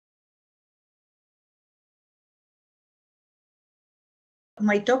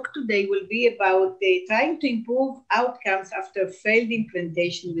My talk today will be about trying to improve outcomes after failed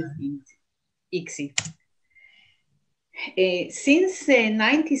implantation with ICSI. Since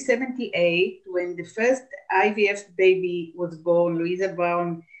 1978, when the first IVF baby was born, Louisa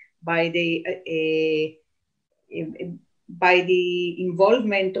Brown, by the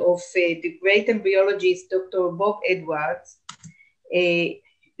involvement of the great embryologist Dr. Bob Edwards, the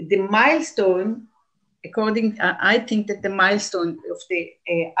milestone, I think that the milestone of the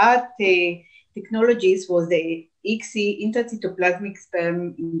art technologies was the ICSI, intracytoplasmic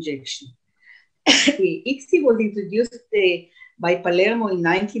sperm injection. ICSI was introduced by Palermo in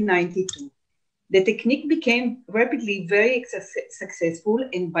 1992. The technique became rapidly very successful,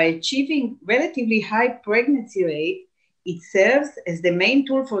 and by achieving relatively high pregnancy rate, it serves as the main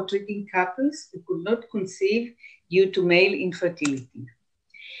tool for treating couples who could not conceive due to male infertility.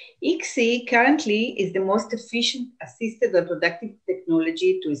 ICSI currently is the most efficient assisted reproductive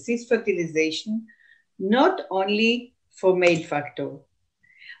technology to assist fertilization, not only for male factor.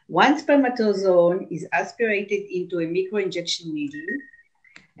 One spermatozoon is aspirated into a microinjection needle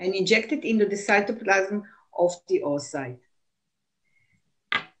and injected into the cytoplasm of the oocyte.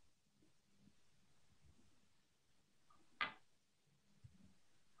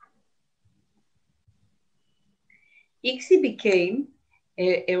 ICSI became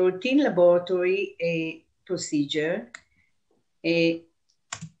a routine laboratory procedure, and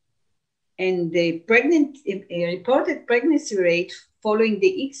the reported pregnancy rate following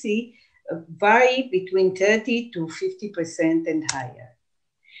the ICSI vary between 30 to 50% and higher.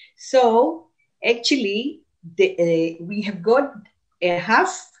 So actually, we have got a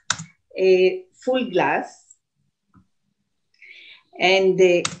half full glass, and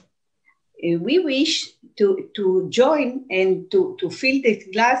we wish to join and to fill this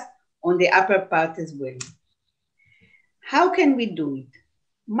glass on the upper part as well. How can we do it?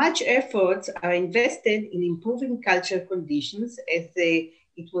 Much efforts are invested in improving cultural conditions, as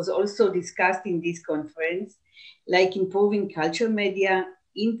it was also discussed in this conference, like improving culture media,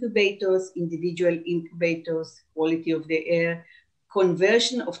 incubators, individual incubators, quality of the air,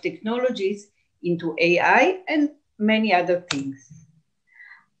 conversion of technologies into AI, and many other things.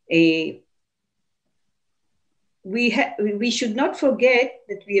 We should not forget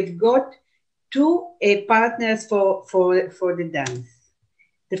that we have got two partners for the dance.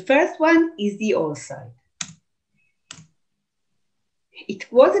 The first one is the oocyte.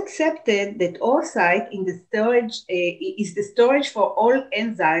 It was accepted that oocyte in the storage is the storage for all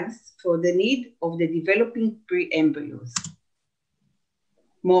enzymes for the need of the developing pre-embryos.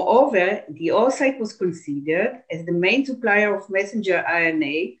 Moreover, the oocyte was considered as the main supplier of messenger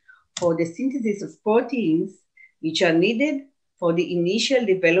RNA for the synthesis of proteins which are needed for the initial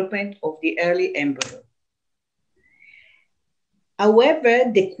development of the early embryo.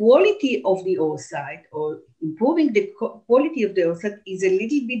 However, the quality of the oocyte, or improving the quality of the oocyte, is a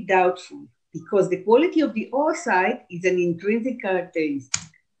little bit doubtful, because the quality of the oocyte is an intrinsic characteristic.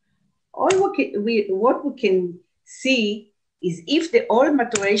 What we can see is if all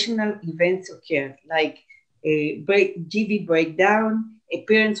maturational events occur, like GV breakdown,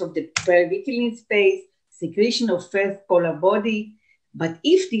 appearance of the perivitellin space, secretion of first polar body. But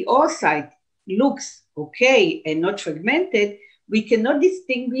if the oocyte looks okay and not fragmented, we cannot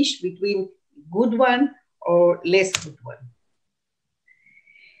distinguish between good one or less good one.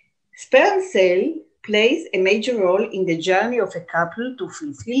 Sperm cell plays a major role in the journey of a couple to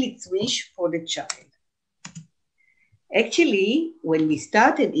fulfill its wish for the child. Actually, when we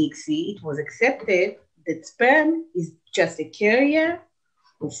started ICSI, it was accepted that sperm is just a carrier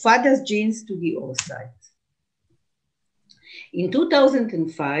of father's genes to the oocyte. In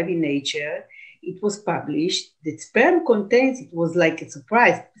 2005, in Nature, it was published that sperm contains, it was like a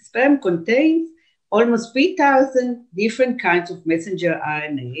surprise, sperm contains almost 3,000 different kinds of messenger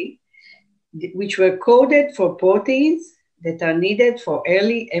RNA, which were coded for proteins that are needed for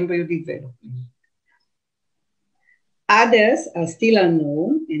early embryo development. Others are still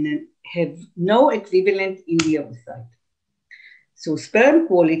unknown and have no equivalent in the oocyte. So sperm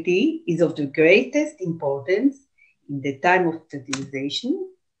quality is of the greatest importance in the time of fertilization,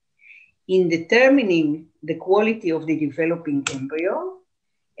 in determining the quality of the developing embryo,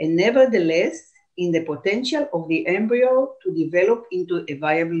 and nevertheless, in the potential of the embryo to develop into a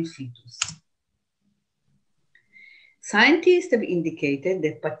viable fetus. Scientists have indicated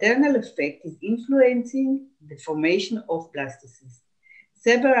that paternal effect is influencing the formation of blastocysts.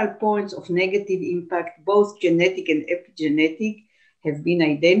 Several points of negative impact, both genetic and epigenetic, have been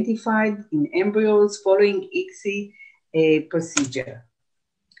identified in embryos following ICSI procedure.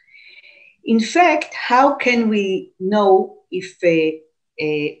 In fact, how can we know if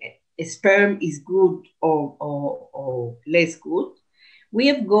a sperm is good or less good, we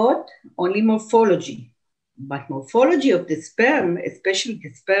have got only morphology. But morphology of the sperm, especially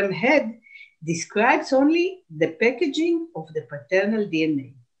the sperm head, describes only the packaging of the paternal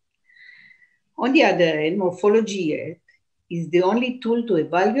DNA. On the other hand, morphology yet is the only tool to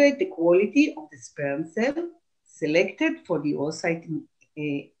evaluate the quality of the sperm cell selected for the oocyte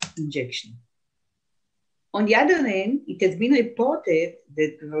injection. On the other hand, it has been reported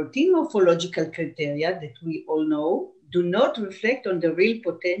that routine morphological criteria that we all know do not reflect on the real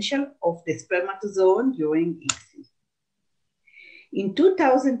potential of the spermatozoon during ICSI. In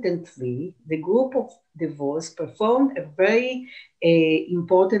 2003, the group of DeVos performed a very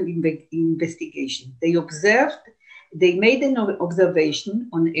important investigation. They made an observation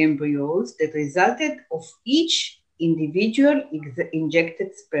on embryos that resulted of each individual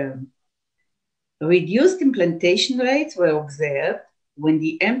injected sperm. Reduced implantation rates were observed when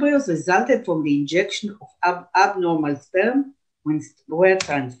the embryos resulted from the injection of abnormal sperm when were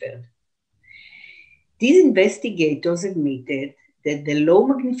transferred. These investigators admitted that the low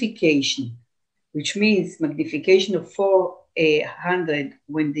magnification, which means magnification of 400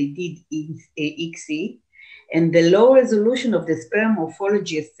 when they did ICSI, and the low resolution of the sperm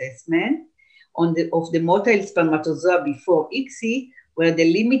morphology assessment of the motile spermatozoa before ICSI were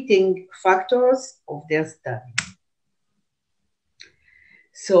the limiting factors of their study.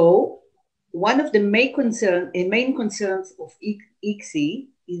 So, one of the main concerns of ICSI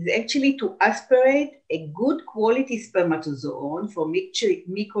is actually to aspirate a good quality spermatozoon for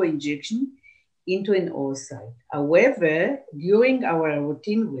microinjection into an oocyte. However, during our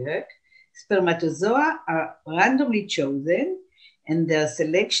routine work, spermatozoa are randomly chosen and their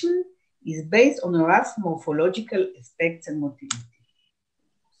selection is based on rough morphological aspects and motility.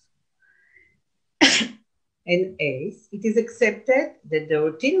 And as it is accepted that the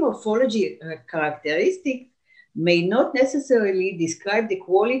routine morphology characteristics may not necessarily describe the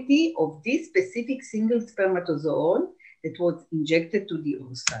quality of this specific single spermatozoon that was injected to the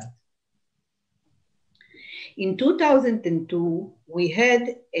oocyte. In 2002, we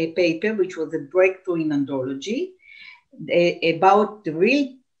had a paper which was a breakthrough in andrology about the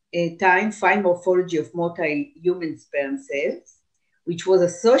real-time fine morphology of motile human sperm cells, which was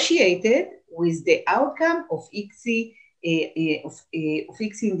associated with the outcome of ICSI in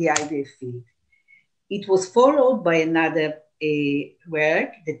the IVF field. It was followed by another work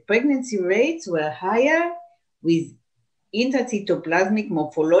that pregnancy rates were higher with intracytoplasmic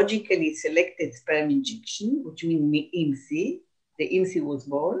morphologically selected sperm injection, which means IMSI, the IMSI was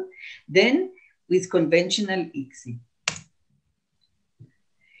born, than with conventional ICSI.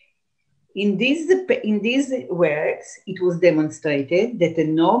 In these works, it was demonstrated that a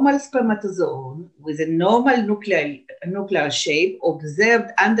normal spermatozoon with a normal nuclear shape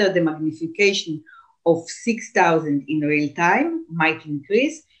observed under the magnification of 6,000 in real time might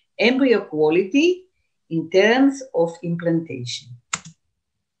increase embryo quality in terms of implantation.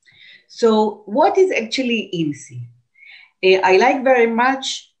 So what is actually IMSI? I like very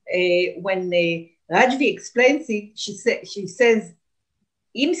much when Rajvi explains it, she says,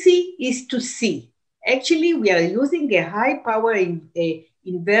 IMSI is to see. Actually, we are using a high power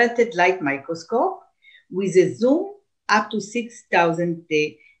inverted light microscope with a zoom up to 6,000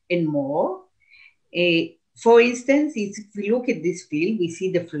 and more. For instance, if we look at this field, we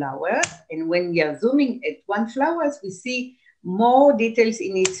see the flowers, and when we are zooming at one flower, we see more details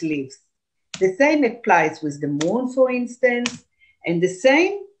in its leaves. The same applies with the moon, for instance, and the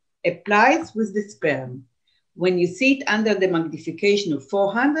same applies with the sperm. When you see it under the magnification of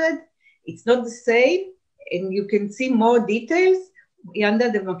 400, it's not the same, and you can see more details under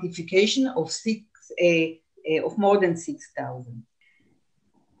the magnification of more than 6,000.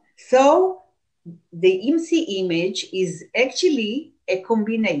 So the IMSI image is actually a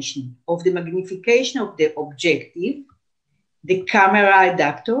combination of the magnification of the objective, the camera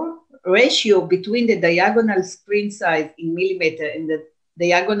adapter, ratio between the diagonal screen size in millimeter and the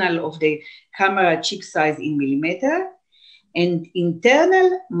diagonal of the camera chip size in millimeter, and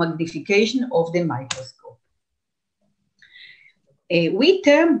internal magnification of the microscope. We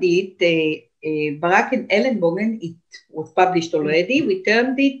termed it, Barak and Ellenbogen, it was published already, we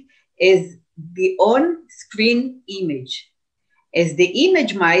termed it as the on-screen image, as the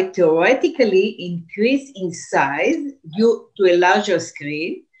image might theoretically increase in size due to a larger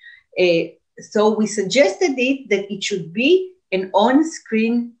screen. So we suggested that it should be an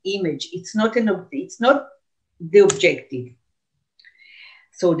on-screen image. It's not the objective.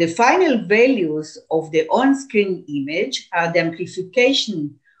 So the final values of the on-screen image are the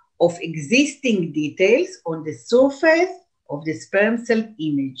amplification of existing details on the surface of the sperm cell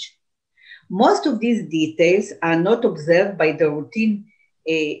image. Most of these details are not observed by the routine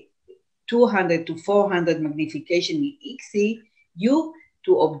 200 to 400 magnification in ICSI due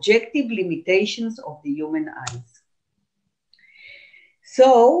to objective limitations of the human eyes.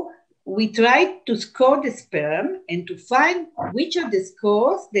 So we tried to score the sperm and to find which are the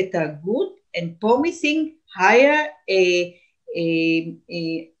scores that are good and promising higher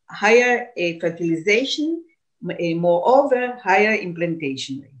fertilization, moreover, higher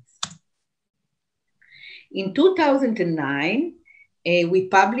implantation rates. In 2009, we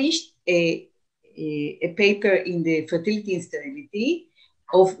published a paper in the Fertility and Sterility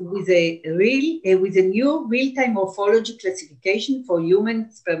with a new real-time morphology classification for human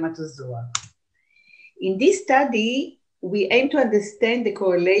spermatozoa. In this study, we aim to understand the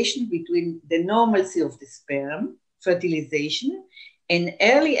correlation between the normalcy of the sperm, fertilization, and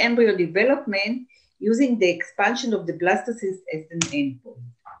early embryo development using the expansion of the blastocyst as an endpoint.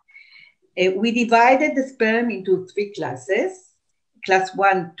 We divided the sperm into 3 classes, class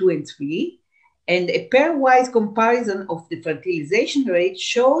 1, 2, and 3, and a pairwise comparison of the fertilization rate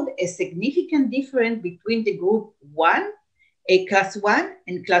showed a significant difference between the group 1, class 1,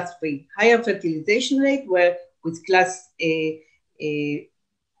 and class 3. Higher fertilization rate were with class 1,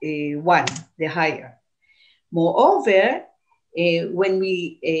 the higher. Moreover, when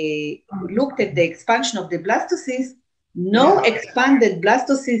we looked at the expansion of the blastocyst, no expanded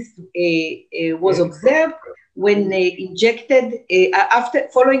blastocyst was observed when injected,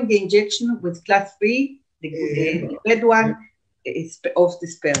 following the injection with class 3, the red one of the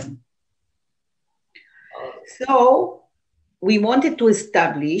sperm. So we wanted to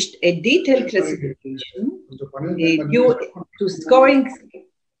establish a detailed classification due to a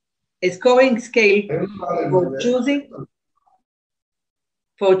scoring scale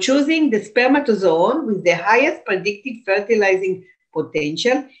for choosing the spermatozoon with the highest predicted fertilizing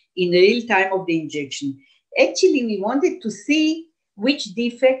potential in real time of the injection. Actually, we wanted to see which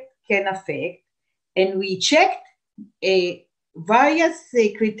defect can affect, and we checked various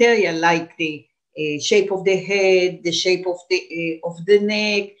criteria like the shape of the head, the shape of the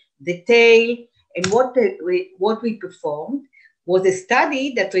neck, the tail, and what we performed was a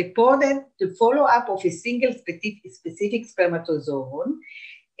study that reported the follow-up of a single specific spermatozoon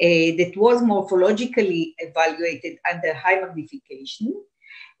that was morphologically evaluated under high magnification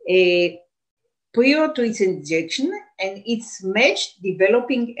prior to its injection, and its matched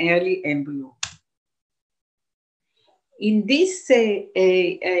developing early embryo. In this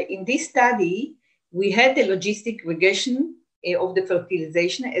study, we had the logistic regression of the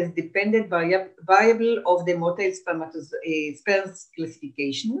fertilization as dependent variable of the motile sperm's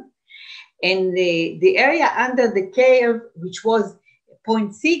classification. And the area under the curve, which was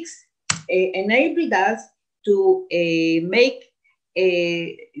 0.6, enabled us to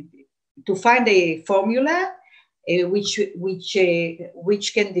to find a formula which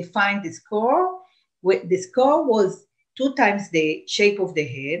can define the score. The score was 2 times the shape of the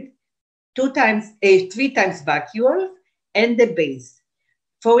head, 3 times vacuole, and the base.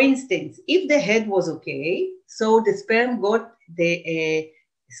 For instance, if the head was okay, so the sperm got the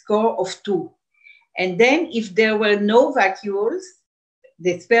score of 2. And then if there were no vacuoles,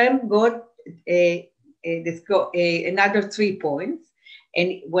 the sperm got another 3 points.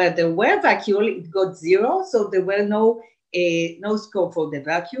 And where there were vacuole, it got 0, so there were no score for the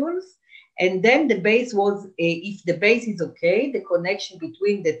vacuoles. And then the base was, if the base is okay, the connection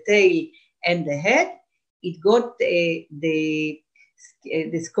between the tail and the head, it got the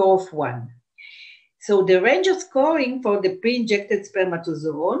score of 1. So the range of scoring for the pre-injected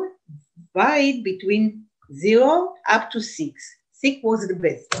spermatozoon varied between 0 up to 6. 6 was the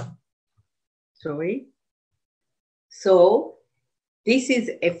best one. Sorry. So this is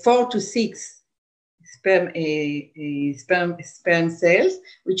a 4 to 6 sperm cells,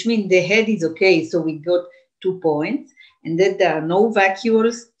 which means the head is okay, so we got 2 points. And then there are no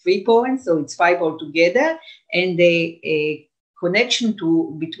vacuoles, 3 points, so it's 5 altogether. And the connection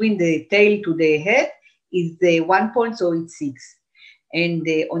between the tail to the head is 1 point, so it's 6. And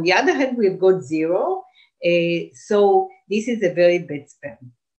on the other hand, we've got 0. So this is a very bad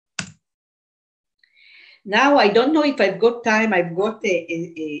sperm. Now, I don't know if I've got time. I've got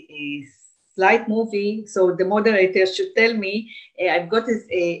a slide movie, so the moderator should tell me. I've got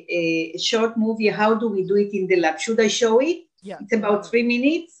a short movie. How do we do it in the lab? Should I show it? Yeah. It's about 3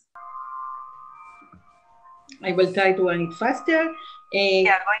 minutes. I will try to run it faster. We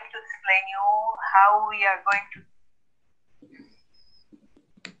are going to explain you how we are going to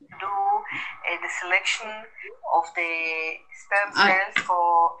do the selection of the sperm cells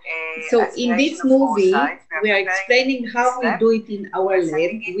for so in this movie we are explaining how we do it in our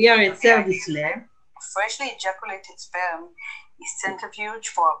lab. We are a service lab. Freshly ejaculated sperm is centrifuged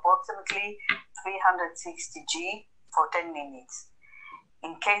for approximately 360 G for 10 minutes.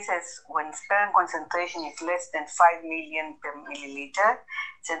 In cases when sperm concentration is less than 5 million per milliliter,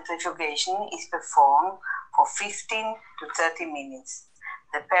 centrifugation is performed for 15 to 30 minutes.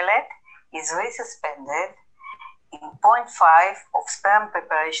 The pellet is resuspended in 0.5 of sperm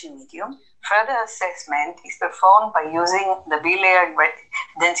preparation medium. Further assessment is performed by using the bilayer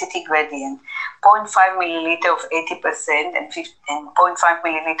density gradient, 0.5 milliliter of 80% and 0.5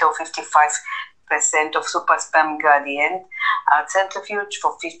 milliliter of 55% of supersperm gradient are centrifuged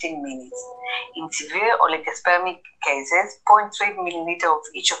for 15 minutes. In severe oligospermic cases, 0.3 milliliter of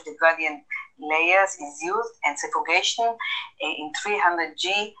each of the gradient layers is used, and centrifugation in 300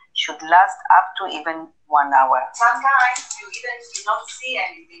 G should last up to even 1 hour. Sometimes you even do not see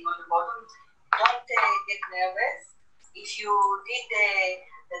anything on the bottom. Don't get nervous. If you did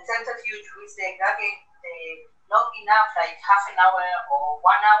the centrifuge with the gradient long enough, like half an hour or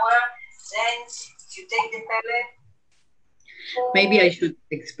 1 hour, then you take the pellet. Maybe I should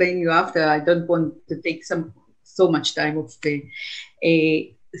explain you after. I don't want to take so much time of the.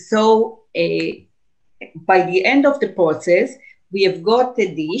 By the end of the process, we have got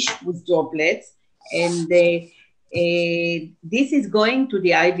a dish with droplets, and this is going to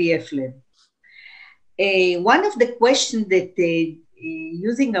the IVF lab. One of the questions that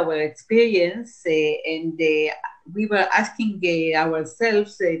using our experience we were asking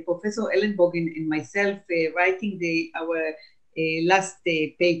ourselves, Professor Ellenberg and myself, writing our last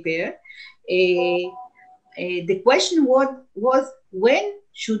paper. The question was when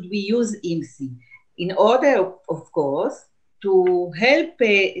should we use IMSI? In order, of course, to help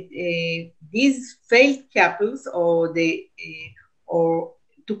these failed couples or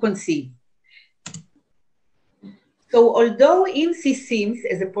to conceive. So although IMSI seems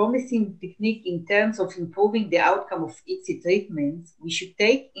as a promising technique in terms of improving the outcome of ICSI treatments, we should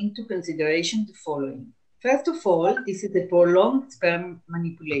take into consideration the following. First of all, this is a prolonged sperm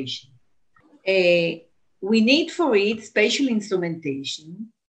manipulation. We need for it special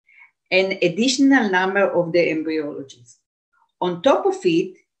instrumentation and additional number of the embryologists. On top of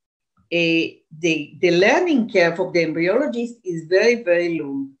it, the learning curve of the embryologist is very, very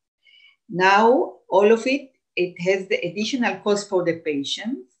long. Now, all of it has the additional cost for the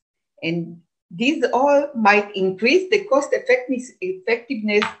patients, and these all might increase the cost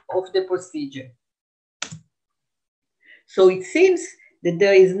effectiveness of the procedure. So it seems that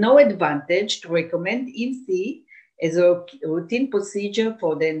there is no advantage to recommend IMSI as a routine procedure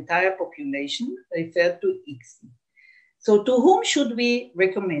for the entire population, referred to ICSI. So to whom should we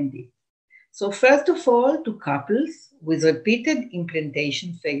recommend it? So first of all, to couples with repeated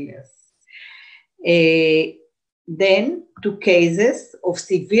implantation failures. Then to cases of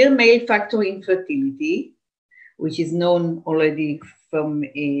severe male factor infertility, which is known already from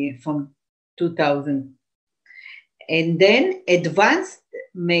 2000. And then advanced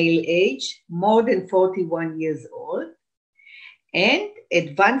male age, more than 41 years old, and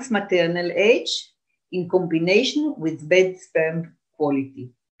advanced maternal age in combination with bad sperm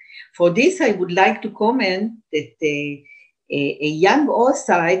quality. For this, I would like to comment that a young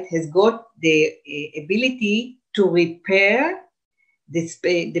oocyte has got the ability to repair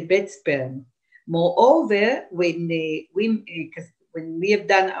the bad sperm. Moreover, when we have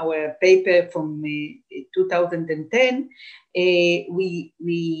done our paper from 2010, we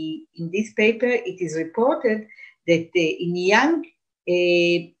in this paper it is reported that in young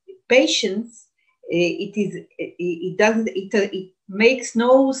patients it makes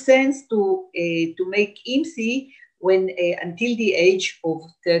no sense to make IMSI when until the age of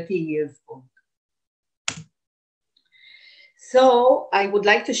 30 years old. So I would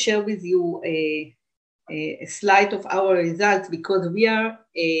like to share with you a slide of our results, because we are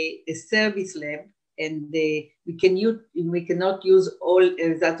a service lab, and we cannot use all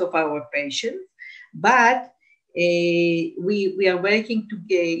results of our patients, but we are working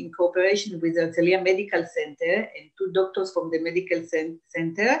in cooperation with the Herzliya Medical Center, and 2 doctors from the medical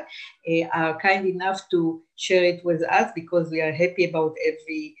center are kind enough to share it with us, because we are happy about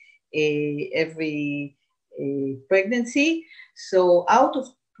every pregnancy. So out of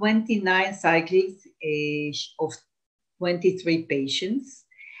 29 cycles of 23 patients,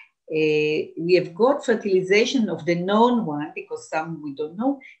 we have got fertilization of the known one, because some we don't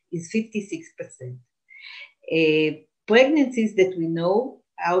know, is 56%. Pregnancies that we know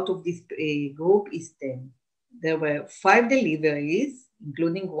out of this group is 10. There were 5 deliveries,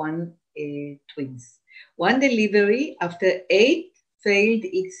 including 1 twins. 1 delivery after 8 failed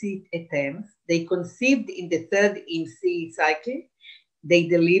ICSI attempts. They conceived in the third ICSI cycle. They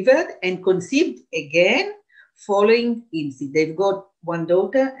delivered and conceived again following ICSI. They've got one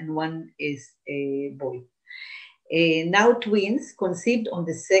daughter and one is a boy. Now twins conceived on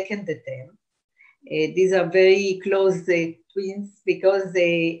the second attempt. These are very close twins because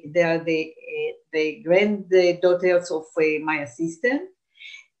they are the granddaughters of my assistant.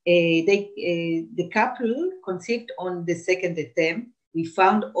 The couple conceived on the second attempt. We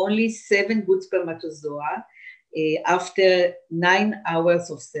found only 7 good spermatozoa after 9 hours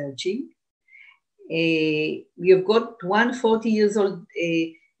of searching. We have got one 40-year-old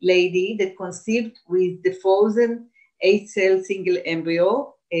lady that conceived with the frozen 8-cell single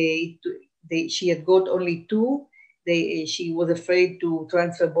embryo. She had got only 2. She was afraid to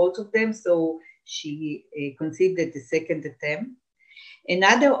transfer both of them, so she conceived at the second attempt.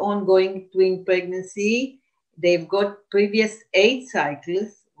 Another ongoing twin pregnancy, they've got previous 8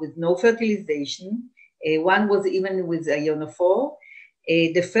 cycles with no fertilization. One was even with a Yona 4.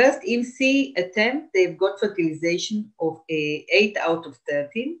 The first ICSI attempt, they've got fertilization of 8 out of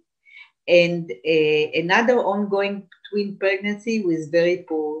 13. And another ongoing twin pregnancy with very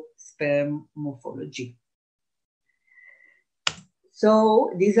poor sperm morphology.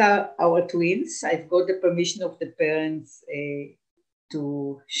 So these are our twins. I've got the permission of the parents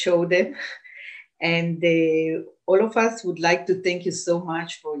to show them. And all of us would like to thank you so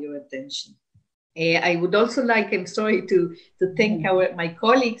much for your attention. I would also like, I'm sorry, to thank my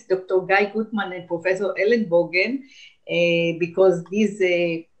colleagues, Dr. Guy Gutman and Professor Ellen Bogen, because these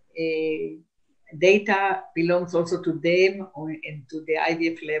data belongs also to them and to the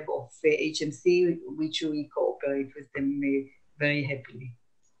IVF lab of HMC, which we cooperate with them very happily.